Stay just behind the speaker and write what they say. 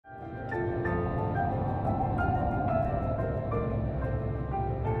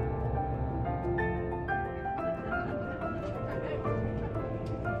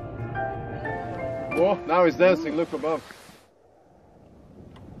Oh, now he's dancing, look above.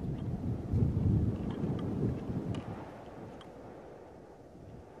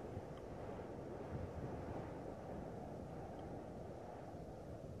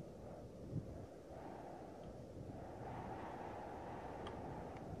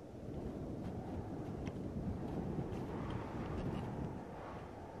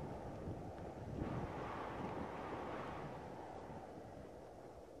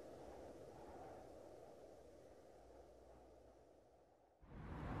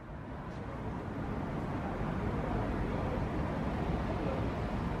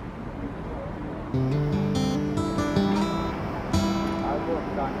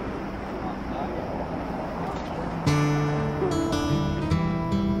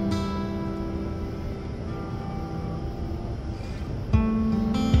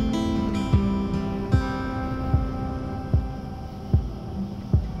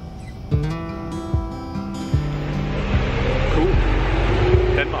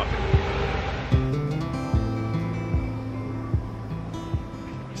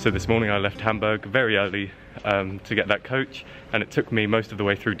 So this morning I left Hamburg very early to get that coach, and it took me most of the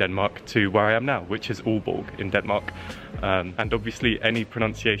way through Denmark to where I am now, which is Aalborg in Denmark. And obviously any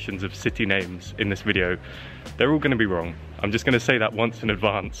pronunciations of city names in this video, they're all going to be wrong. I'm just going to say that once in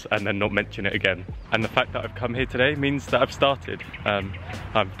advance and then not mention it again. And the fact that I've come here today means that I've started.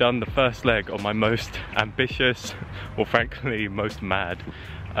 I've done the first leg on my most ambitious, or frankly most mad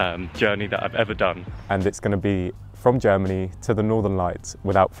journey that I've ever done. And it's going to be from Germany to the Northern Lights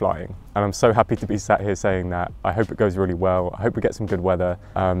without flying. And I'm so happy to be sat here saying that. I hope it goes really well. I hope we get some good weather.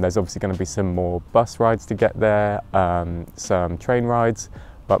 There's obviously going to be some more bus rides to get there, some train rides,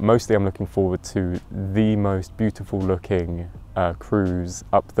 but mostly I'm looking forward to the most beautiful looking cruise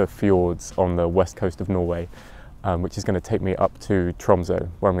up the fjords on the west coast of Norway, which is going to take me up to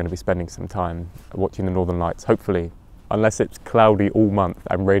Tromso, where I'm going to be spending some time watching the Northern Lights, hopefully, unless it's cloudy all month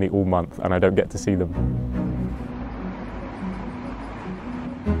and rainy all month and I don't get to see them.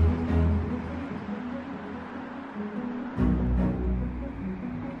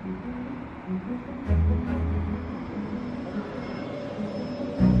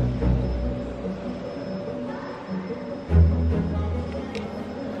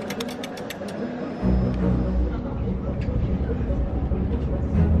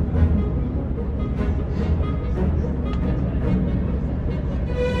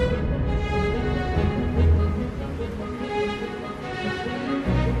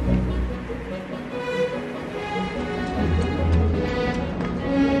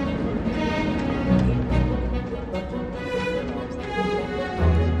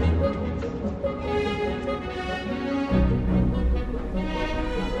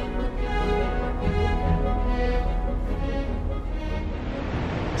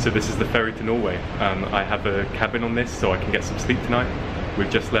 So this is the ferry to Norway. I have a cabin on this so I can get some sleep tonight. We've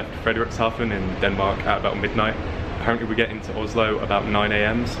just left Frederikshavn in Denmark at about midnight. Apparently we get into Oslo about 9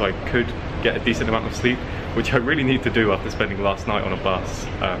 AM, so I could get a decent amount of sleep, which I really need to do after spending last night on a bus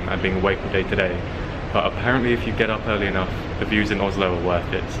and being awake all day today. But apparently if you get up early enough, the views in Oslo are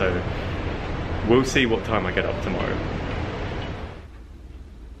worth it, so we'll see what time I get up tomorrow.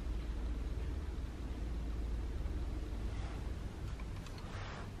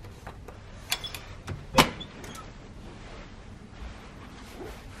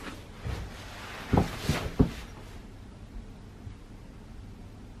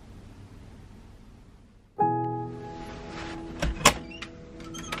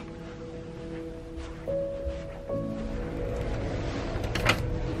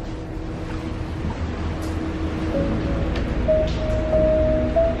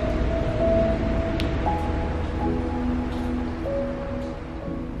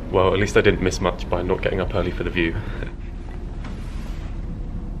 Well, at least I didn't miss much by not getting up early for the view.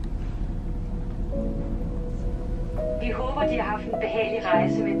 Vi håber, de har haft en behagelig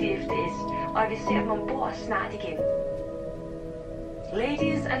rejse med DFDS, og vi ser dem ombord snart igen.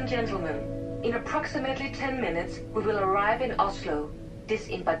 Ladies and gentlemen, in approximately 10 minutes, we will arrive in Oslo.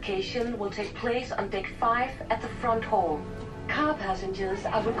 Disembarkation will take place on deck 5 at the front hall. Car passengers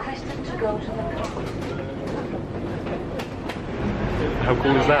are requested to go to the car. How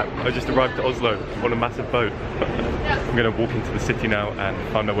cool is that? I just arrived at Oslo on a massive boat. I'm going to walk into the city now and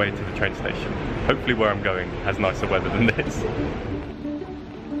find my way to the train station. Hopefully where I'm going has nicer weather than this.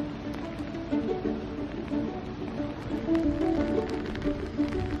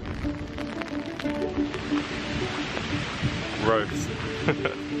 Gross.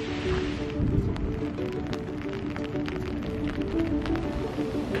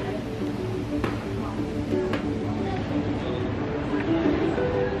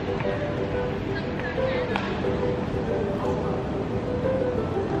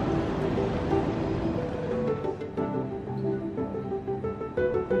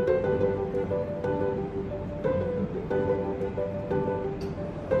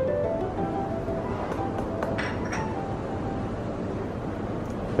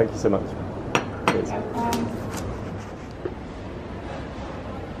 Thank you so much. Cheers.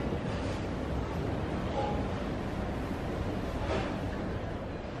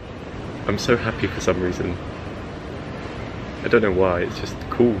 I'm so happy for some reason. I don't know why, it's just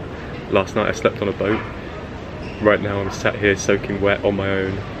cool. Last night I slept on a boat. Right now I'm sat here soaking wet on my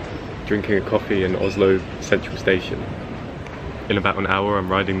own, drinking a coffee in Oslo Central Station. In about an hour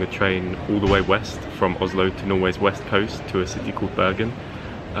I'm riding the train all the way west from Oslo to Norway's west coast to a city called Bergen.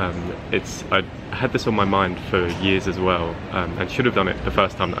 I had this on my mind for years as well, and should have done it the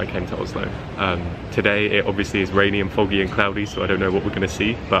first time that I came to Oslo. Today it obviously is rainy and foggy and cloudy, so I don't know what we're going to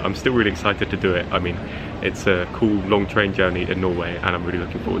see, but I'm still really excited to do it. I mean, it's a cool long train journey in Norway and I'm really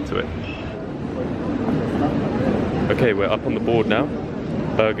looking forward to it. Okay, we're up on the board now.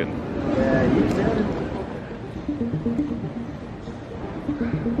 Bergen.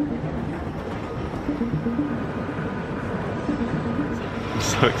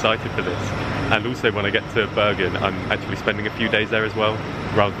 So excited for this, and also when I get to Bergen I'm actually spending a few days there as well,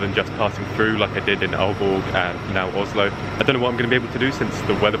 rather than just passing through like I did in Aalborg and now Oslo. I don't know what I'm going to be able to do since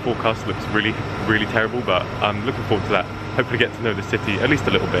the weather forecast looks really terrible, but I'm looking forward to that. Hopefully get to know the city at least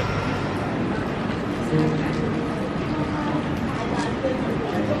a little bit.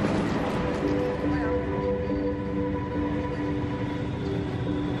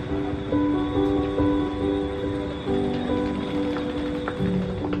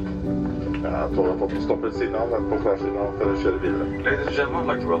 Ladies and gentlemen, I'd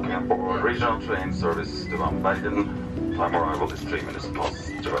like to welcome you aboard regional train service to Bergen. Time arrival is 3 minutes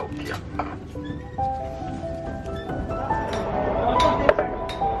past 12 p.m.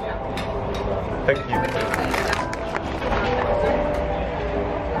 Thank you.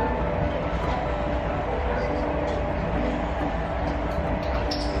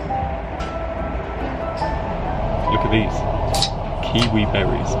 Look at these kiwi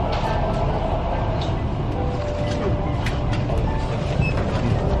berries.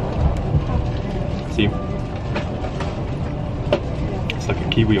 See? It's like a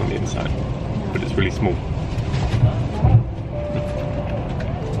kiwi on the inside, but it's really small.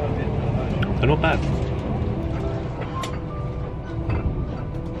 They're not bad.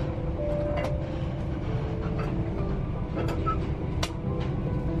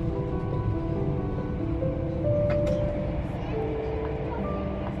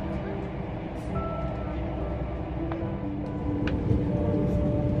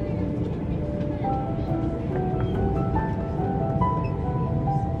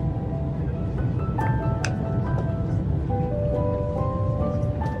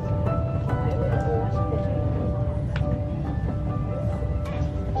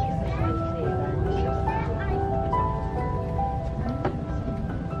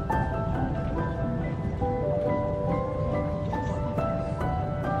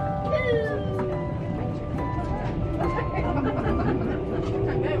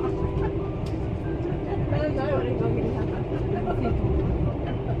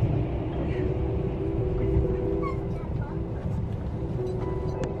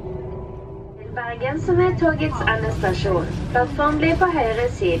 Bergen, som er togets endestasjon. Plattform blir på høyre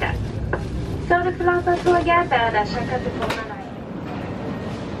side. Før du forlater toget, ber deg sjekke at du får med deg.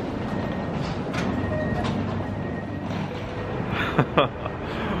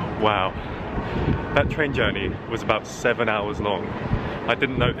 Wow. That train journey was about 7 hours long. I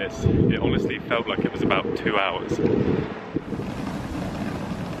didn't notice. It honestly felt like it was about 2 hours.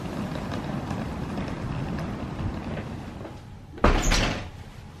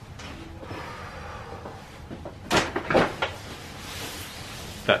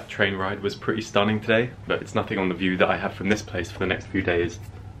 That train ride was pretty stunning today, but it's nothing on the view that I have from this place for the next few days.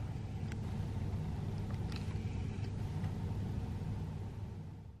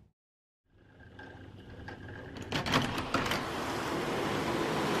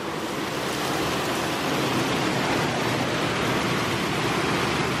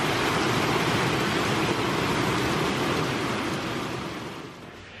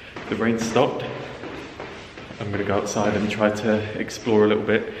 The rain stopped. I'm going to go outside and try to explore a little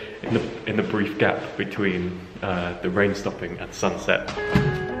bit in the brief gap between the rain stopping and sunset.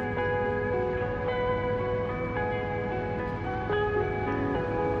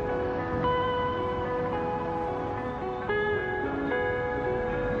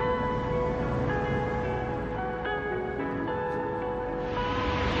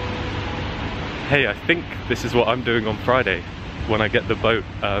 Hey, I think this is what I'm doing on Friday when I get the boat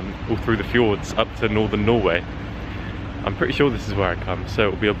all through the fjords up to northern Norway. I'm pretty sure this is where I come, so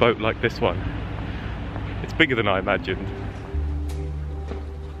it'll be a boat like this one. It's bigger than I imagined.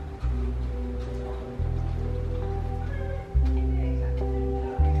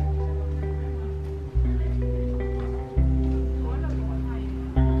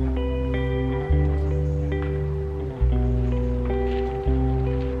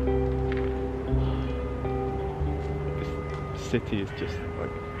 city is just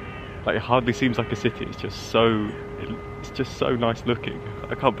like it hardly seems like a city. It's just so nice looking.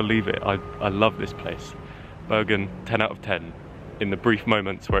 I can't believe it. I love this place. Bergen, 10 out of 10 in the brief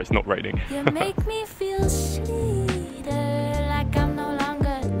moments where it's not raining. You make me feel sweeter, like I'm no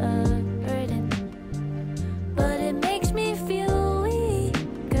longer a burden. But it makes me feel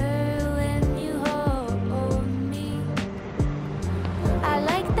weaker when you hold me. I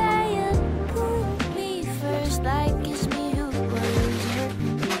like that you put me first, like it's me who was hurt.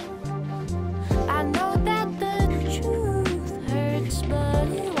 I know that the truth hurts, but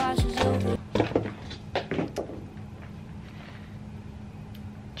it washes over.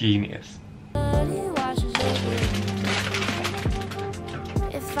 Genius. But it washes over.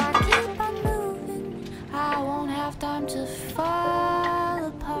 If I keep on moving, I won't have time to fall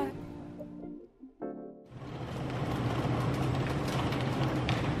apart.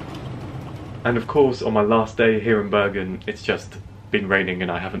 And of course, on my last day here in Bergen, it's just been raining and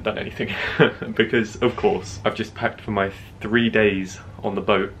I haven't done anything. Because, of course, I've just packed for my 3 days on the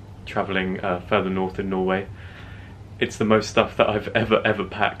boat, travelling further north in Norway. It's the most stuff that I've ever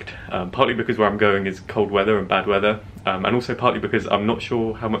packed, partly because where I'm going is cold weather and bad weather, and also partly because I'm not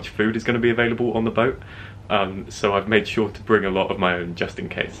sure how much food is going to be available on the boat, so I've made sure to bring a lot of my own just in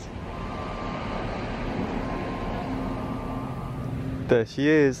case. There she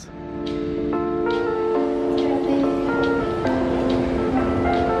is.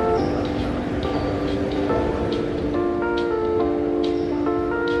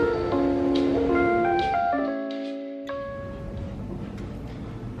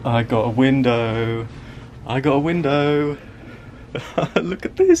 I got a window. I got a window. Look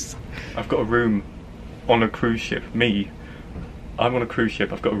at this. I've got a room on a cruise ship. I'm on a cruise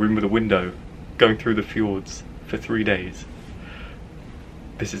ship. I've got a room with a window going through the fjords for 3 days.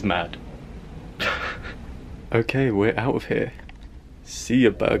 This is mad. Okay, we're out of here. See ya,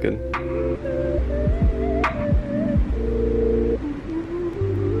 Bergen.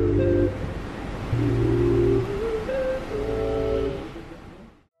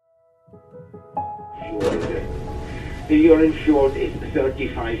 The Norwegian Fjord is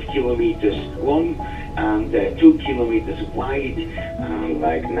 35 kilometers long and 2 kilometers wide. And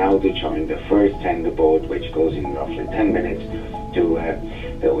like now to join the first tender boat, which goes in roughly 10 minutes to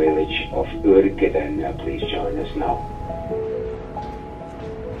the village of Bergen. Please join us now.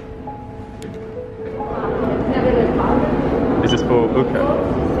 Is this for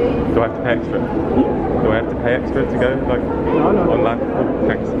okay? Do I have to pay extra? Do I have to pay extra to go, like, No. on land? Oh,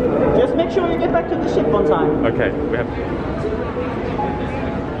 thanks. Just make sure you get back to the ship on time. Okay, we have...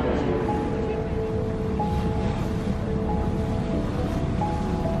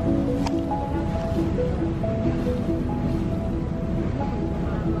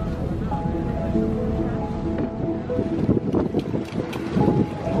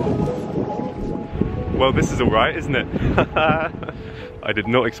 Well, this is alright, isn't it? I did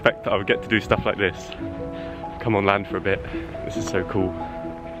not expect that I would get to do stuff like this. Come on land for a bit. This is so cool.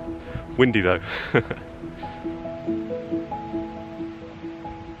 Windy though.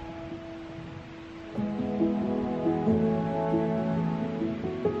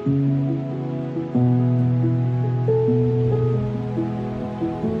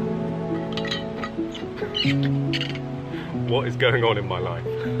 What is going on in my life?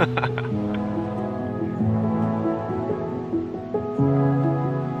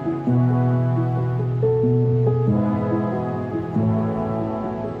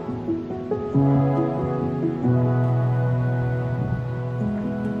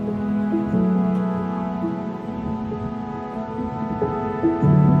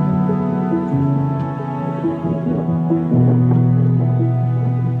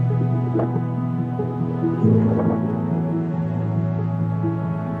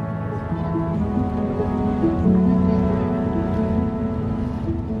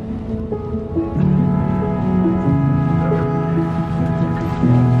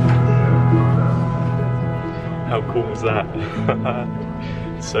 How cool was that?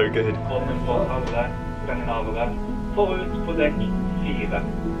 So good. Forut på dekk 4.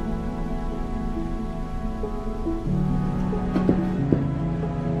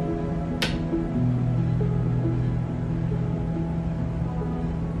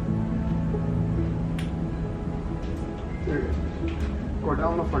 Går det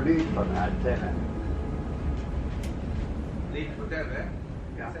an å få lyd på den her TV-en? Lyd på TV?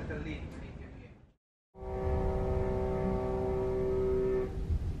 Jeg setter lyd.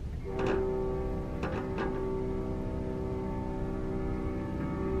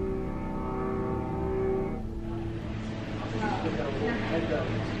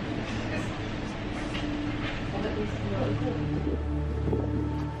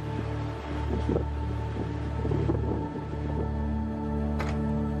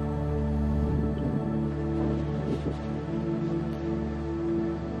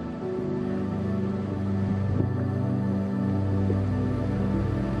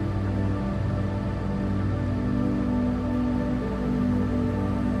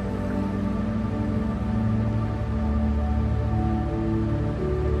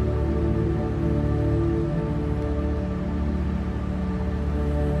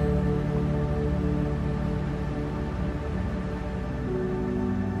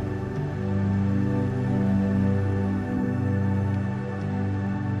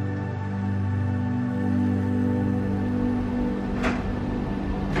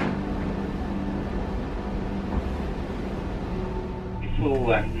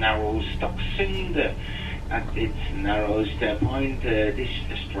 And narrow Stocksund. At its narrowest point, this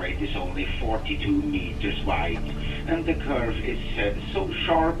strait is only 42 meters wide, and the curve is so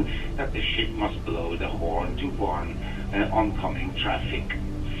sharp that the ship must blow the horn to warn oncoming traffic.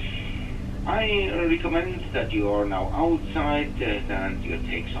 I recommend that you are now outside and you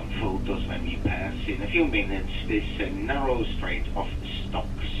take some photos when we pass in a few minutes this narrow strait of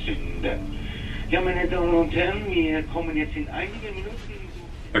Stocksund. Ja, meine Damen und Herren, wir kommen jetzt in einigen Minuten.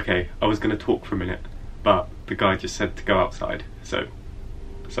 Okay, I was going to talk for a minute, but the guy just said to go outside, so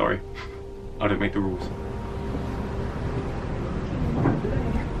sorry, I don't make the rules.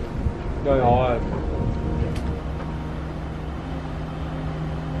 Rồi hỏi.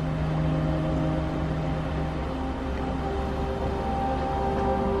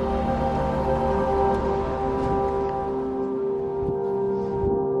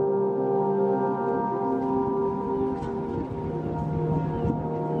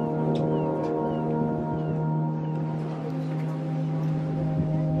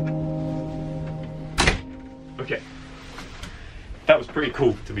 Okay, that was pretty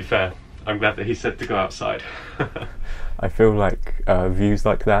cool, to be fair. I'm glad that he said to go outside. I feel like views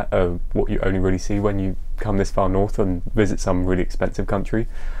like that are what you only really see when you come this far north and visit some really expensive country.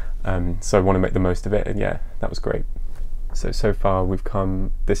 So I want to make the most of it, and yeah, that was great. So far we've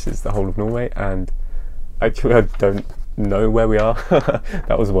come, this is the whole of Norway, and actually I don't know where we are.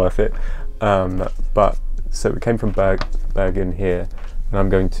 That was worth it. But so we came from Bergen here, and I'm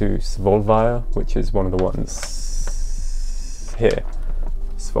going to Svolvaer, which is one of the ones here.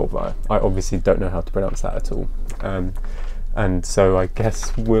 Svolvaer. I obviously don't know how to pronounce that at all. And so I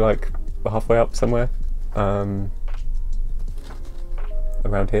guess we're like halfway up somewhere around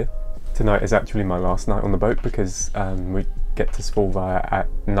here. Tonight is actually my last night on the boat because we get to Svolvaer at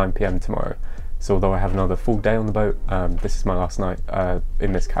 9 PM tomorrow. So although I have another full day on the boat, this is my last night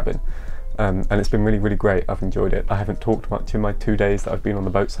in this cabin. And it's been really, really great. I've enjoyed it. I haven't talked much in my 2 days that I've been on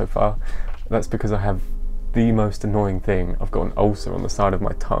the boat so far. That's because I have the most annoying thing. I've got an ulcer on the side of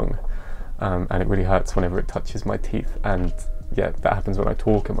my tongue, and it really hurts whenever it touches my teeth. And yeah, that happens when I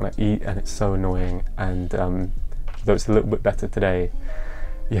talk and when I eat, and it's so annoying. And though it's a little bit better today,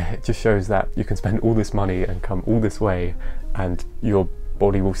 yeah, it just shows that you can spend all this money and come all this way, and your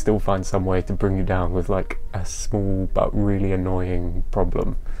body will still find some way to bring you down with like a small but really annoying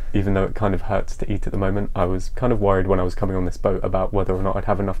problem. Even though it kind of hurts to eat at the moment, I was kind of worried when I was coming on this boat about whether or not I'd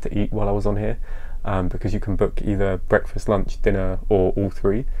have enough to eat while I was on here, because you can book either breakfast, lunch, dinner, or all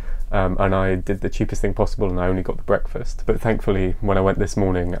three. And I did the cheapest thing possible and I only got the breakfast. But thankfully, when I went this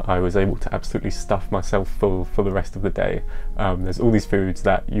morning, I was able to absolutely stuff myself full for the rest of the day. There's all these foods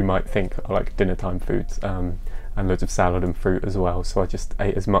that you might think are like dinner time foods, and loads of salad and fruit as well, so I just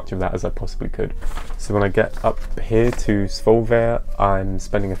ate as much of that as I possibly could. So when I get up here to Svolvaer, I'm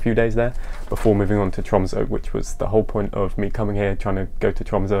spending a few days there before moving on to Tromso, which was the whole point of me coming here, trying to go to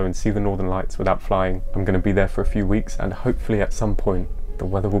Tromso and see the Northern Lights without flying. I'm going to be there for a few weeks, and hopefully at some point the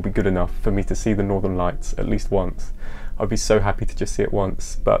weather will be good enough for me to see the Northern Lights at least once. I'd be so happy to just see it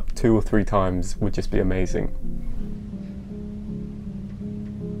once, but 2 or 3 times would just be amazing.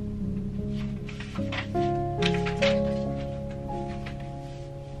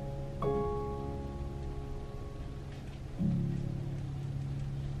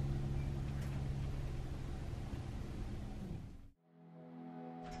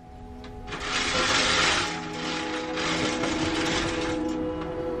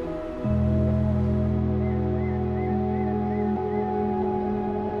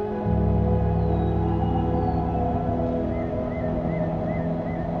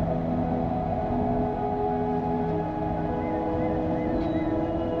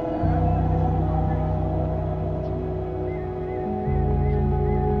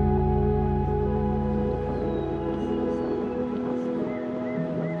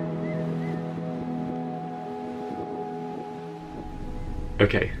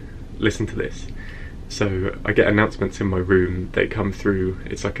 Okay, listen to this. So I get announcements in my room, they come through,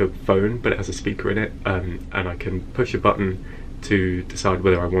 it's like a phone but it has a speaker in it, and I can push a button to decide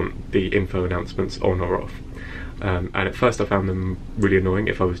whether I want the info announcements on or off. And at first I found them really annoying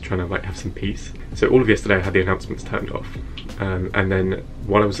if I was trying to like have some peace. So all of yesterday I had the announcements turned off, and then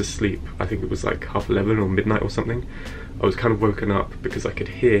while I was asleep, I think it was like 11:30 or midnight or something, I was kind of woken up because I could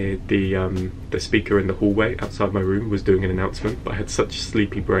hear the speaker in the hallway outside my room was doing an announcement, but I had such a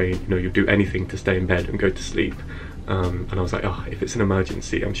sleepy brain, you know, you'd do anything to stay in bed and go to sleep. And I was like, oh, if it's an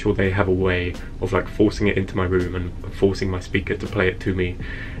emergency, I'm sure they have a way of like forcing it into my room and forcing my speaker to play it to me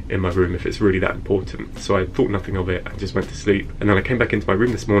in my room if it's really that important. So I thought nothing of it and just went to sleep. And then I came back into my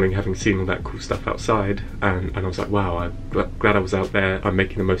room this morning having seen all that cool stuff outside, and I was like, wow, I'm glad I was out there, I'm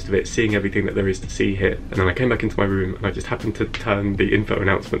making the most of it, seeing everything that there is to see here. And then I came back into my room and I just happened to turn the info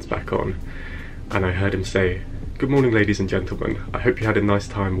announcements back on, and I heard him say, "Good morning, ladies and gentlemen. I hope you had a nice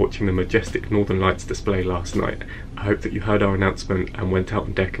time watching the majestic Northern Lights display last night. I hope that you heard our announcement and went out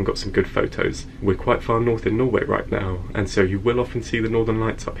on deck and got some good photos. We're quite far north in Norway right now, and so you will often see the Northern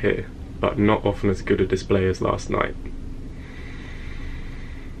Lights up here, but not often as good a display as last night."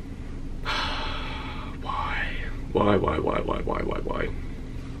 Why?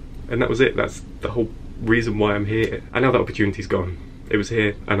 And that was it. That's the whole reason why I'm here. And now that opportunity's gone. It was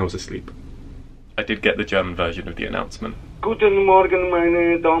here and I was asleep. I did get the German version of the announcement. Guten Morgen,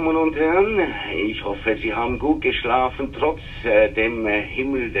 meine Damen und Herren. Ich hoffe, Sie haben gut geschlafen, trotz dem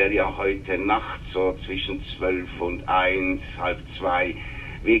Himmel, der ja heute Nacht so zwischen 12 und 1, halb 2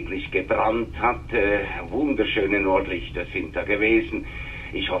 wirklich gebrannt hat. Wunderschöne Nordlichter sind da gewesen.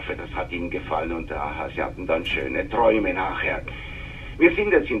 Ich hoffe, das hat Ihnen gefallen und Sie hatten dann schöne Träume nachher. Wir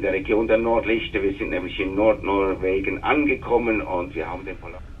sind jetzt in der Region der Nordlichter. Wir sind nämlich in Nordnorwegen angekommen und wir haben den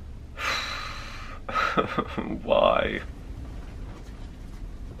Polar... Why?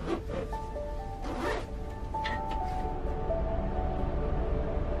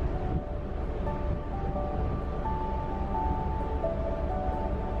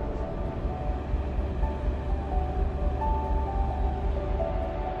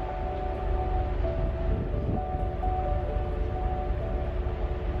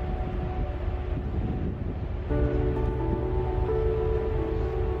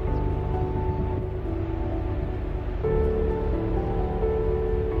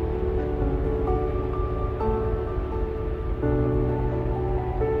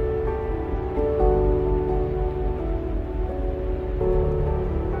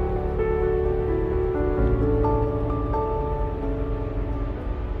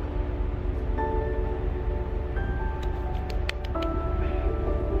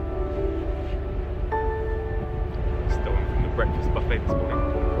 Breakfast buffet this morning.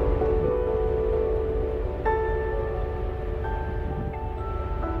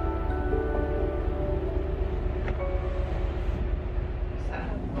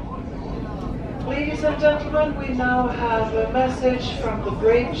 Ladies and gentlemen, we now have a message from the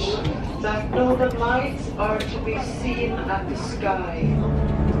bridge that northern lights are to be seen at the sky.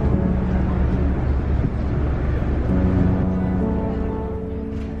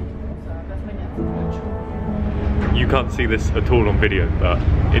 You can't see this at all on video, but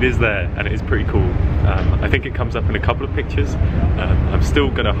it is there and it is pretty cool. I think it comes up in a couple of pictures. I'm still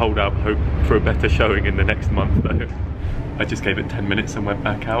going to hold out hope for a better showing in the next month though. I just gave it 10 minutes and went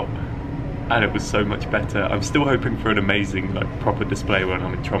back out and it was so much better. I'm still hoping for an amazing like proper display when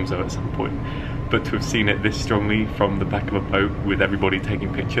I'm in Tromso at some point, but to have seen it this strongly from the back of a boat with everybody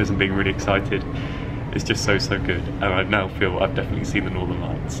taking pictures and being really excited, it's just so good. And I now feel I've definitely seen the Northern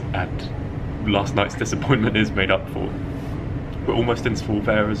Lights and last night's disappointment is made up for. We're almost in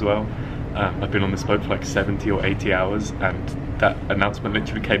Svolvaer as well. I've been on this boat for like 70 or 80 hours and that announcement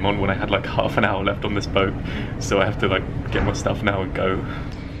literally came on when I had like half an hour left on this boat, so I have to like get my stuff now and go.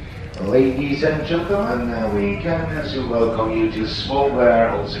 Ladies and gentlemen, we can welcome you to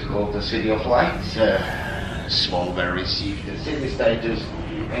Svolvaer, also called the City of Lights. Svolvaer received the city status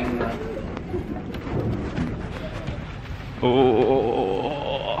and...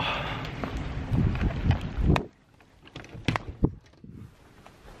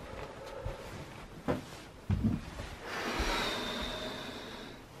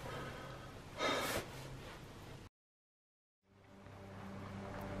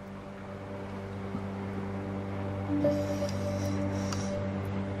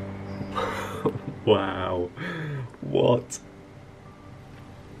 Wow, what?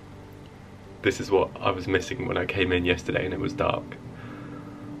 This is what I was missing when I came in yesterday and it was dark.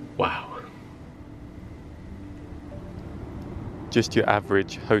 Wow. Just your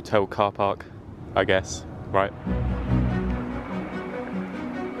average hotel car park, I guess, right?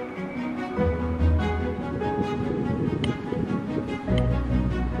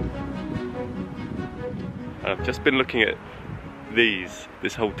 just been looking at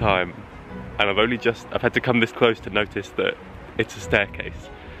this whole time, and I've had to come this close to notice that it's a staircase.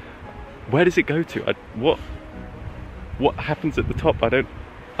 Where does it go to? What happens at the top? I don't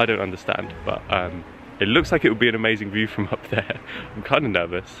understand, but it looks like it would be an amazing view from up there. I'm kind of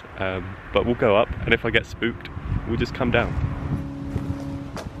nervous, but we'll go up, and if I get spooked, we'll just come down.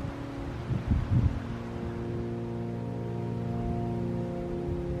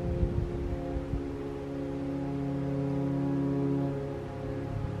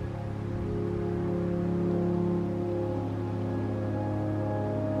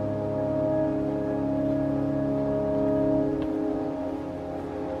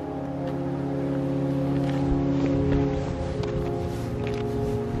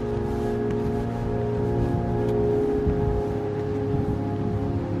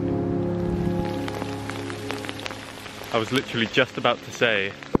 I was literally just about to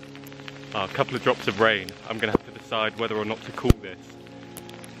say, a couple of drops of rain. I'm gonna have to decide whether or not to call this.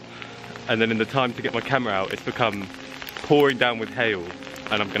 And then in the time to get my camera out, it's become pouring down with hail,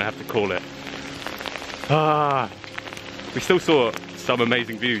 and I'm gonna have to call it. We still saw some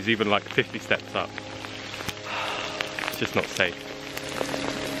amazing views, even like 50 steps up. It's just not safe.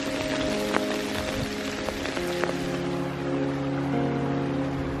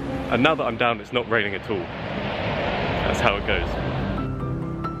 And now that I'm down, it's not raining at all. That's how it goes.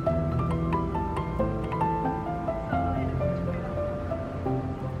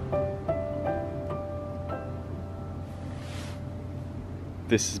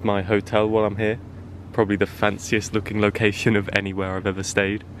 This is my hotel while I'm here. Probably the fanciest looking location of anywhere I've ever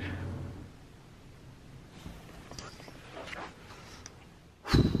stayed.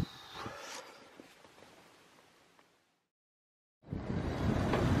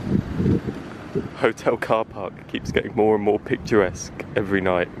 Hotel car park keeps getting more and more picturesque every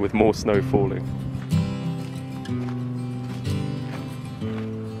night with more snow falling.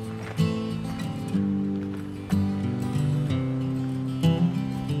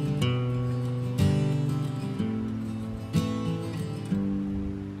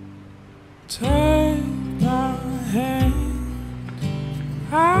 Take my hand,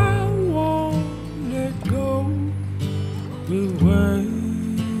 I won't let go. We've waited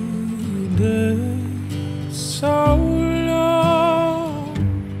so long,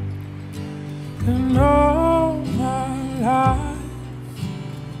 and all my life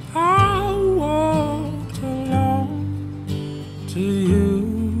I walked alone to you,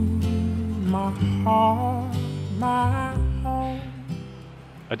 my heart, my home.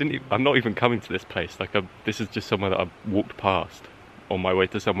 I'm not even coming to this place. Like, this is just somewhere that I've walked past on my way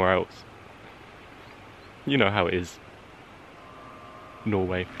to somewhere else. You know how it is.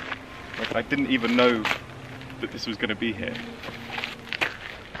 Norway. Like, I didn't even know that this was going to be here.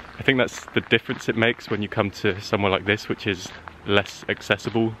 I think that's the difference it makes when you come to somewhere like this, which is less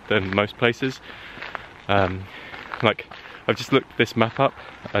accessible than most places. Like, I've just looked this map up,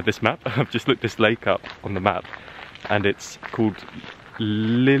 I've just looked this lake up on the map, and it's called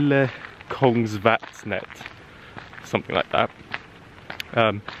Lille Kongsvatsnet, something like that.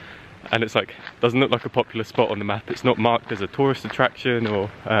 And it's like, doesn't look like a popular spot on the map. It's not marked as a tourist attraction or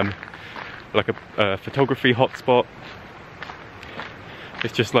like a photography hotspot.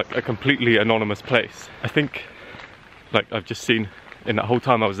 It's just like a completely anonymous place. I think, like, I've just seen, in that whole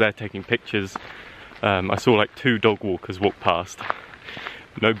time I was there taking pictures, I saw like 2 dog walkers walk past.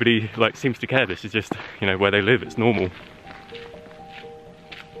 Nobody like seems to care. This is just, you know, where they live. It's normal.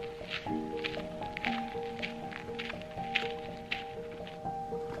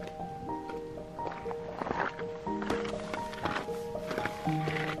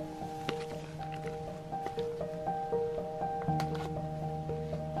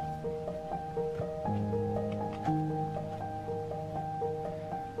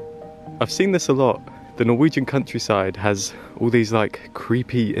 I've seen this a lot. The Norwegian countryside has all these like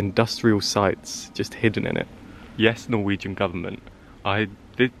creepy industrial sites just hidden in it. Yes, Norwegian government,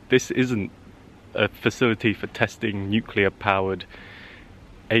 this isn't a facility for testing nuclear-powered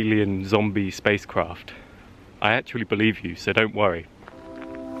alien zombie spacecraft. I actually believe you, so don't worry.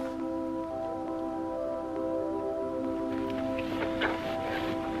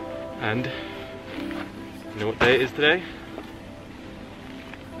 And you know what day it is today?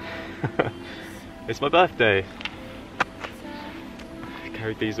 It's my birthday. I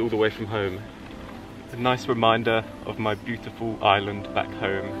carried these all the way from home. It's a nice reminder of my beautiful island back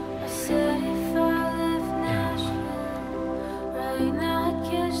home.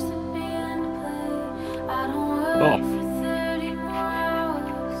 Oh.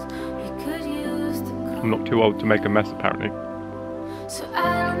 I'm not too old to make a mess, apparently. So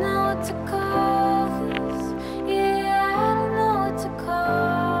I don't know what to call this.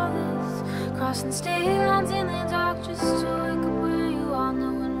 and stay lost in the dark just to wake up where you are,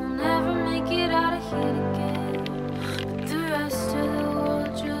 knowing we'll never make it out of here again. But the rest of the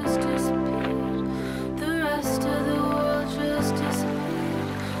world just disappeared. The rest of the world just disappeared.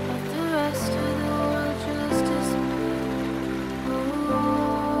 But the rest of the world just disappeared. Oh,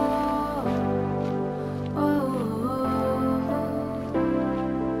 oh,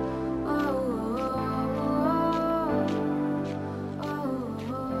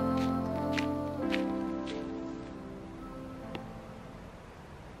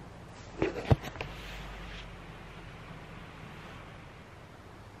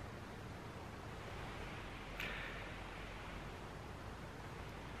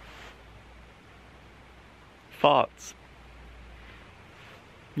 farts.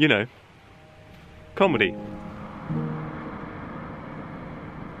 You know, comedy.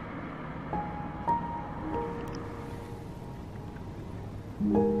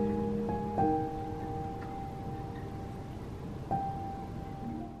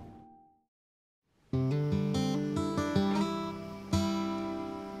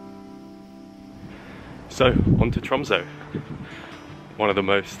 So, on to Tromso, one of the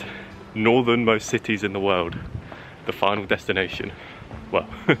most northernmost cities in the world, the final destination. Well,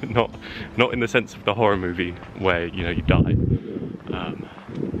 not in the sense of the horror movie where, you know, you die,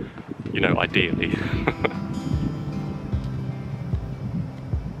 you know, ideally.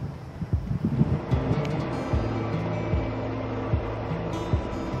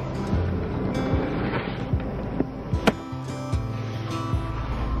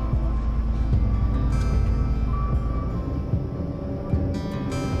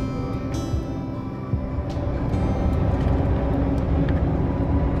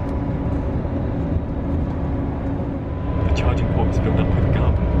 Filled up with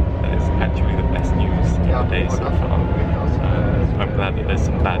carbon. That is actually the best news of the day so far. I'm glad that there's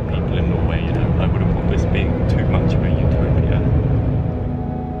some bad people in Norway, you know. I wouldn't want this being too much of a utopia.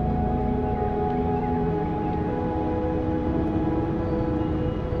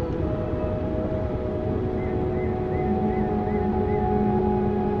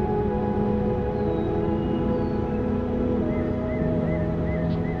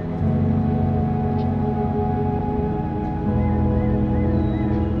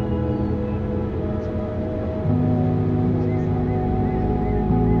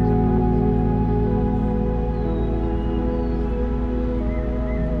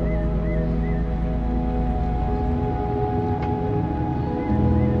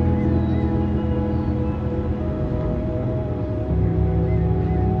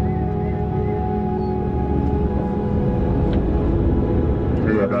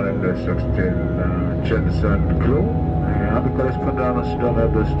 Besök till Tromsø Kro. Korresponderande denna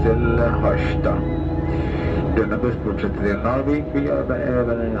buss till Harstad. Denna buss fortsätter till Narvik via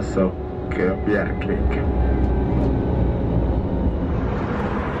Evenäs och Bjärkvik.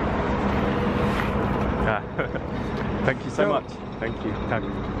 Thank you so much. Thank you. Tack.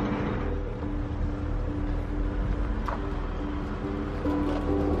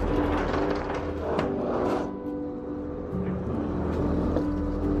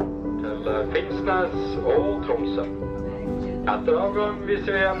 Finnsnes og Tromsø. Etter avgang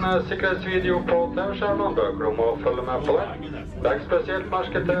viser vi en sikkerhetsvideo på TV-skjermen. Bøker om å følge med på den. Legg spesielt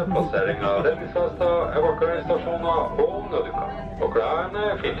merke til plassering av redningsvester, evakueringsstasjoner og nødukker. Og klærne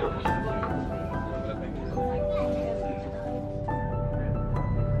er fint gjort.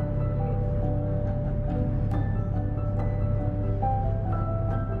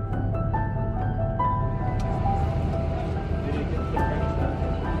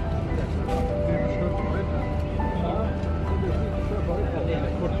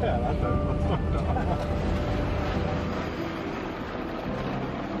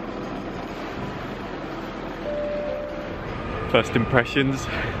 First impressions,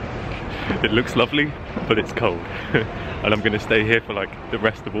 it looks lovely, but it's cold. And I'm going to stay here for like the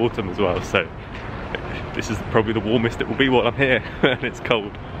rest of autumn as well, so this is probably the warmest it will be while I'm here, and it's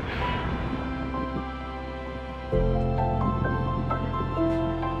cold.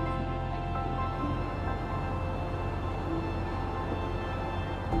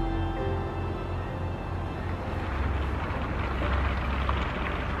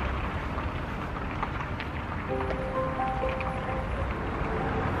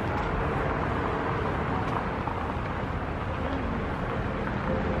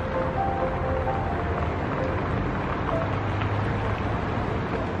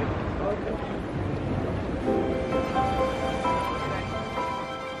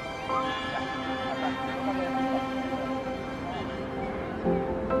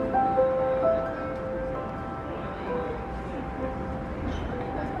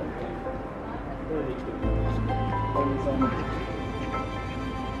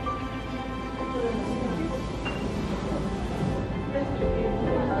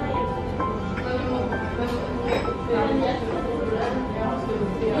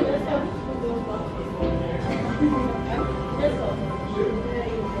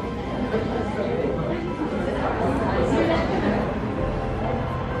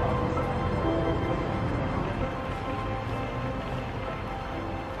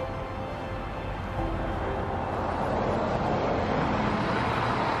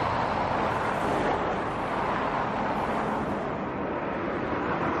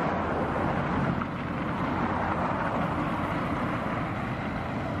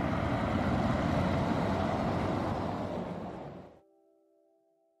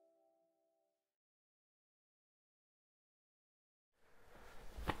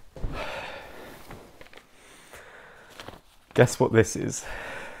 Guess what this is?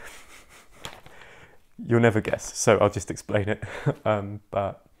 You'll never guess, so I'll just explain it.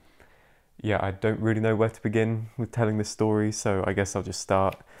 But yeah, I don't really know where to begin with telling this story, so I guess I'll just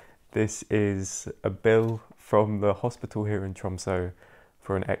start. This is a bill from the hospital here in Tromso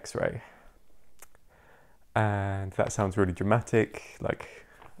for an X-ray. And that sounds really dramatic, like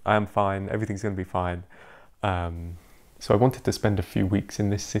I am fine, everything's going to be fine. So I wanted to spend a few weeks in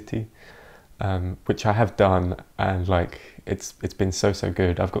this city, which I have done, and like it's been so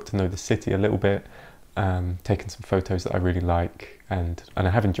good. I've got to know the city a little bit, taken some photos that I really like, and I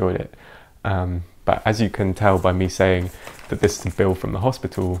have enjoyed it. But as you can tell by me saying that this is a bill from the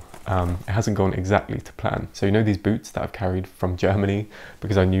hospital, it hasn't gone exactly to plan. So you know these boots that I've carried from Germany,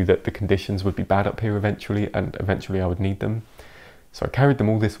 because I knew that the conditions would be bad up here eventually, and eventually I would need them. So I carried them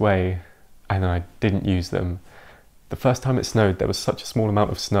all this way, and I didn't use them. The first time it snowed, there was such a small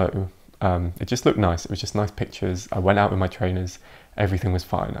amount of snow. It just looked nice. It was just nice pictures. I went out with my trainers. Everything was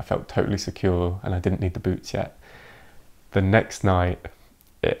fine. I felt totally secure, and I didn't need the boots yet. The next night,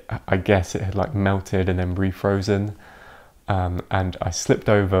 I guess it had like melted and then refrozen, and I slipped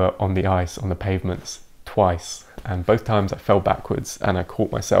over on the ice on the pavements twice, and both times I fell backwards and I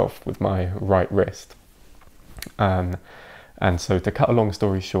caught myself with my right wrist. And so to cut a long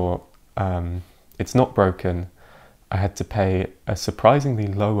story short, it's not broken. I had to pay a surprisingly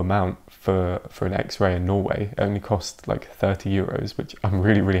low amount for an X-ray in Norway. It only cost like 30 euros, which I'm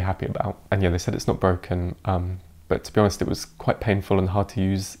really happy about. And yeah, they said it's not broken. But to be honest, it was quite painful and hard to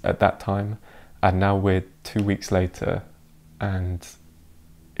use at that time. And now we're 2 weeks later, and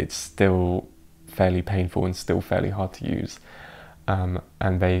it's still fairly painful and still fairly hard to use. And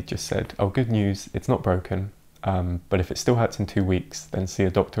they just said, oh, good news, it's not broken. But if it still hurts in 2 weeks, then see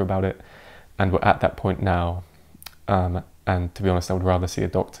a doctor about it. And we're at that point now. And to be honest, I would rather see a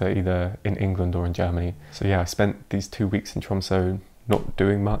doctor either in England or in Germany. So yeah, I spent these 2 weeks in Tromso not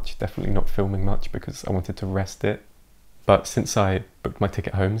doing much, definitely not filming much, because I wanted to rest it. But since I booked my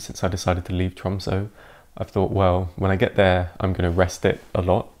ticket home, since I decided to leave Tromso, I've thought, well, when I get there, I'm going to rest it a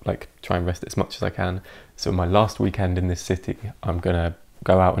lot, like try and rest it as much as I can. So my last weekend in this city, I'm going to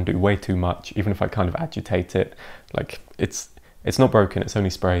go out and do way too much, even if I kind of agitate it. Like it's not broken, it's only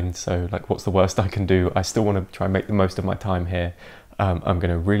sprained, so like what's the worst I can do? I still want to try and make the most of my time here. I'm going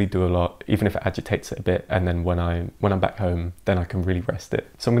to really do a lot, even if it agitates it a bit, and then when I'm back home, then I can really rest it.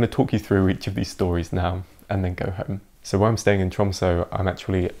 So I'm going to talk you through each of these stories now, and then go home. So where I'm staying in Tromso, I'm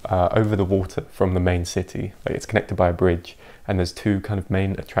actually over the water from the main city. Like, it's connected by a bridge, and there's two kind of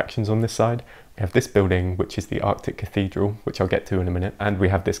main attractions on this side. We have this building, which is the Arctic Cathedral, which I'll get to in a minute, and we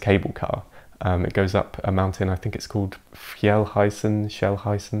have this cable car. It goes up a mountain, I think it's called Fjellheisen,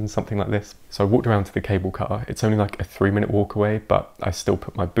 something like this. So I walked around to the cable car. It's only like a 3-minute walk away, but I still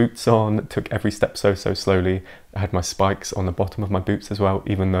put my boots on, took every step so slowly. I had my spikes on the bottom of my boots as well,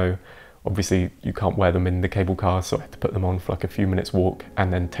 even though obviously you can't wear them in the cable car, so I had to put them on for like a few minutes walk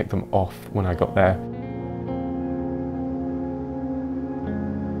and then take them off when I got there.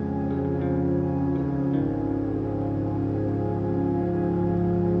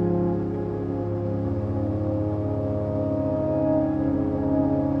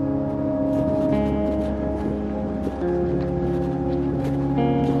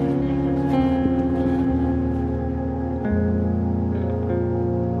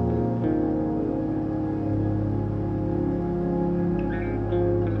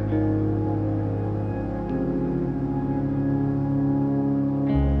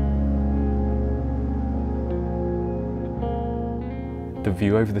 The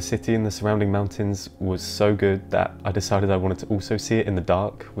view over the city and the surrounding mountains was so good that I decided I wanted to also see it in the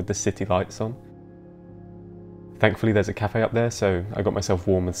dark with the city lights on. Thankfully there's a cafe up there, so I got myself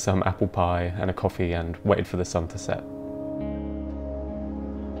warm with some apple pie and a coffee and waited for the sun to set.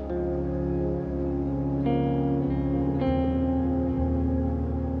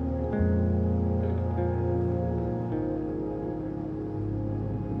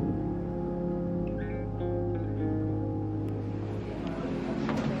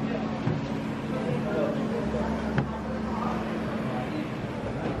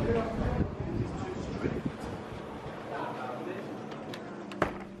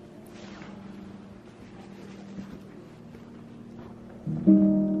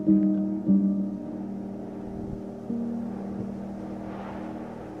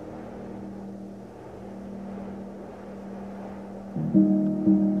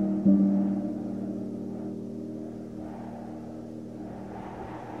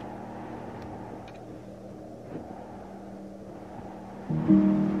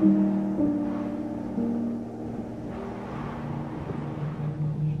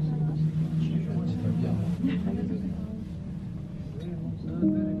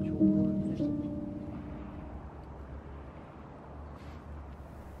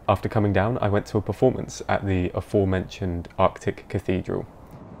 After coming down, I went to a performance at the aforementioned Arctic Cathedral.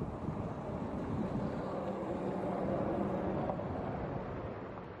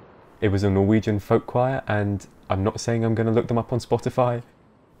 It was a Norwegian folk choir, and I'm not saying I'm going to look them up on Spotify,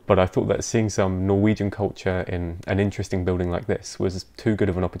 but I thought that seeing some Norwegian culture in an interesting building like this was too good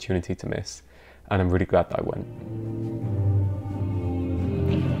of an opportunity to miss, and I'm really glad that I went.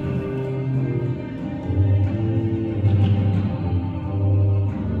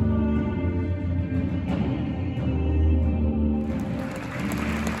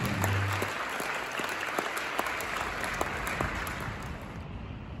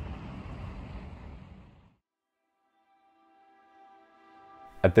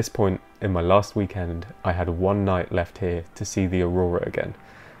 At this point in my last weekend, I had one night left here to see the aurora again,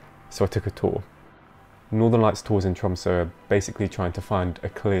 so I took a tour. Northern Lights tours in Tromsø are basically trying to find a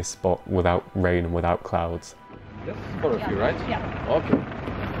clear spot without rain and without clouds. Yes, for a few, right? Yeah. Okay.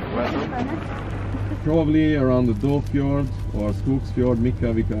 Probably around the Fjord or Skogsfjord,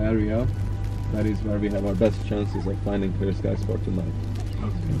 Mikravika area. That is where we have our best chances of finding clear skies for tonight.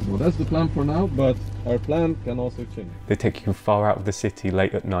 So that's the plan for now, but our plan can also change. They take you far out of the city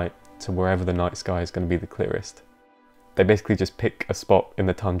late at night to wherever the night sky is going to be the clearest. They basically just pick a spot in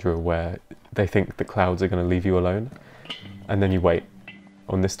the tundra where they think the clouds are going to leave you alone, and then you wait.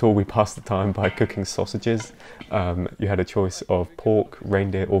 On this tour we passed the time by cooking sausages. You had a choice of pork,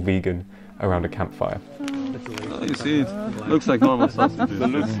 reindeer or vegan around a campfire. Oh, you see, it looks like normal sausages. It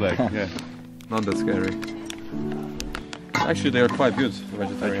looks like, yeah. Not that scary. Actually, they are quite good,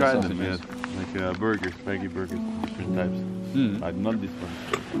 vegetarian I tried sausages. them, yeah. Like burgers, veggie burgers, different types. Not this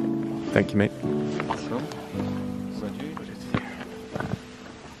one. Thank you, mate. So,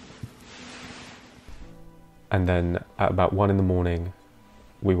 and then at about 1 in the morning,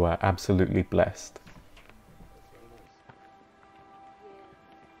 we were absolutely blessed.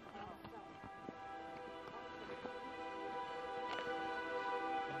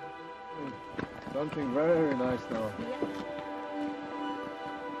 something very nice now.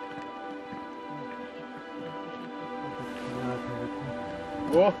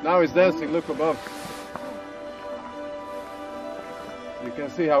 Oh, now it's dancing, look above. You can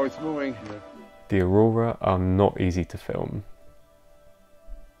see how it's moving. The aurora are not easy to film.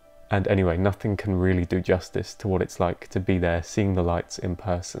 And anyway, nothing can really do justice to what it's like to be there seeing the lights in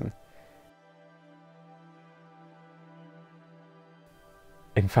person.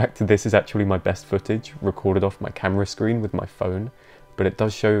 In fact, this is actually my best footage recorded off my camera screen with my phone, but it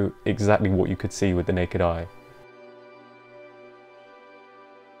does show exactly what you could see with the naked eye.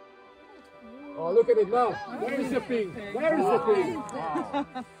 Oh, look at it now! Where is the ping? Where is the ping? Wow.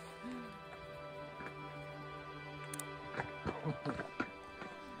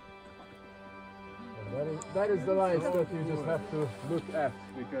 That is the lights that you just have to look at,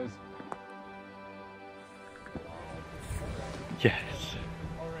 because... Yes.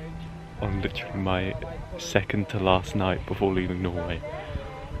 On literally my second to last night before leaving Norway.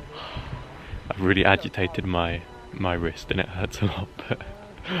 I've really agitated my wrist and it hurts a lot, but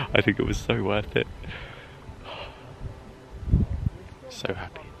I think it was so worth it. So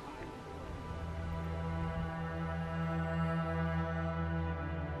happy.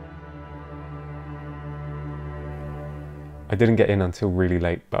 I didn't get in until really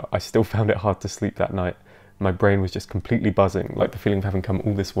late, but I still found it hard to sleep that night. My brain was just completely buzzing, like the feeling of having come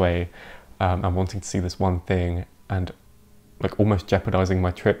all this way and wanting to see this one thing, and like almost jeopardizing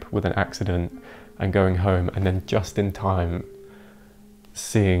my trip with an accident and going home, and then just in time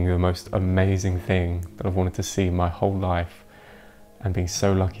seeing the most amazing thing that I've wanted to see my whole life, and being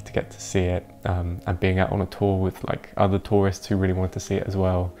so lucky to get to see it, and being out on a tour with like other tourists who really wanted to see it as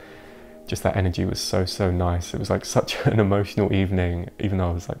well. Just that energy was so nice. It was like such an emotional evening, even though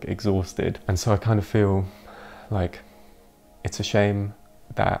I was like exhausted. And so I kind of feel like it's a shame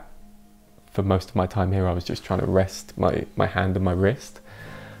that for most of my time here I was just trying to rest my hand and my wrist,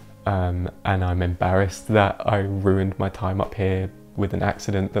 and I'm embarrassed that I ruined my time up here with an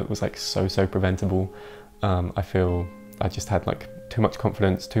accident that was like so preventable. I feel I just had like too much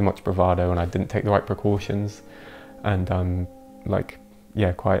confidence, too much bravado, and I didn't take the right precautions, and I'm like,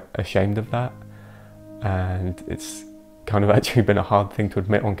 yeah, quite ashamed of that. And it's kind of actually been a hard thing to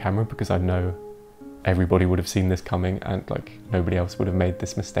admit on camera, because I know everybody would have seen this coming and like nobody else would have made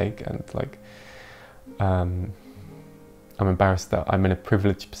this mistake, and like I'm embarrassed that I'm in a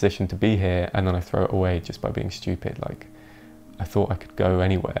privileged position to be here and then I throw it away just by being stupid. Like I thought I could go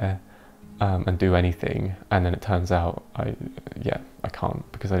anywhere and do anything, and then it turns out I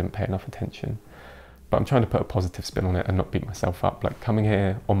can't, because I didn't pay enough attention. But I'm trying to put a positive spin on it and not beat myself up. Like coming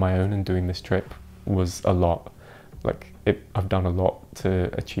here on my own and doing this trip was a lot. Like I've done a lot to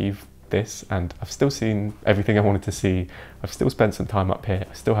achieve this, and I've still seen everything I wanted to see. I've still spent some time up here.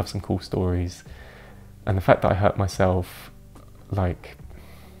 I still have some cool stories. And the fact that I hurt myself, like,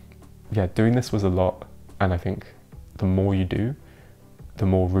 yeah, doing this was a lot. And I think the more you do, the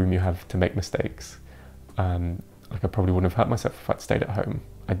more room you have to make mistakes. Like, I probably wouldn't have hurt myself if I'd stayed at home.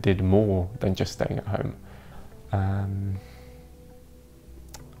 I did more than just staying at home.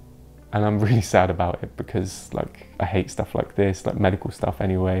 And I'm really sad about it because, like, I hate stuff like this, like medical stuff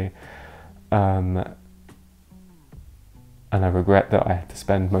anyway. And I regret that I had to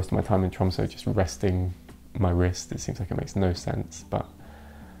spend most of my time in Tromso just resting my wrist. It seems like it makes no sense, but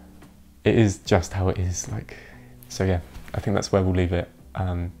it is just how it is. Like, so yeah, I think that's where we'll leave it.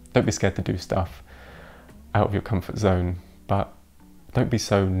 Don't be scared to do stuff out of your comfort zone, but don't be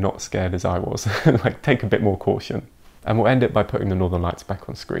so not scared as I was. Like, take a bit more caution. And we'll end it by putting the Northern Lights back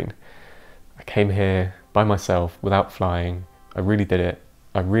on screen. I came here by myself without flying. I really did it.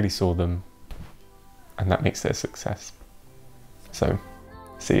 I really saw them. And that makes it a success. So,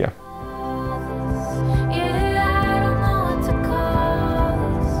 see ya.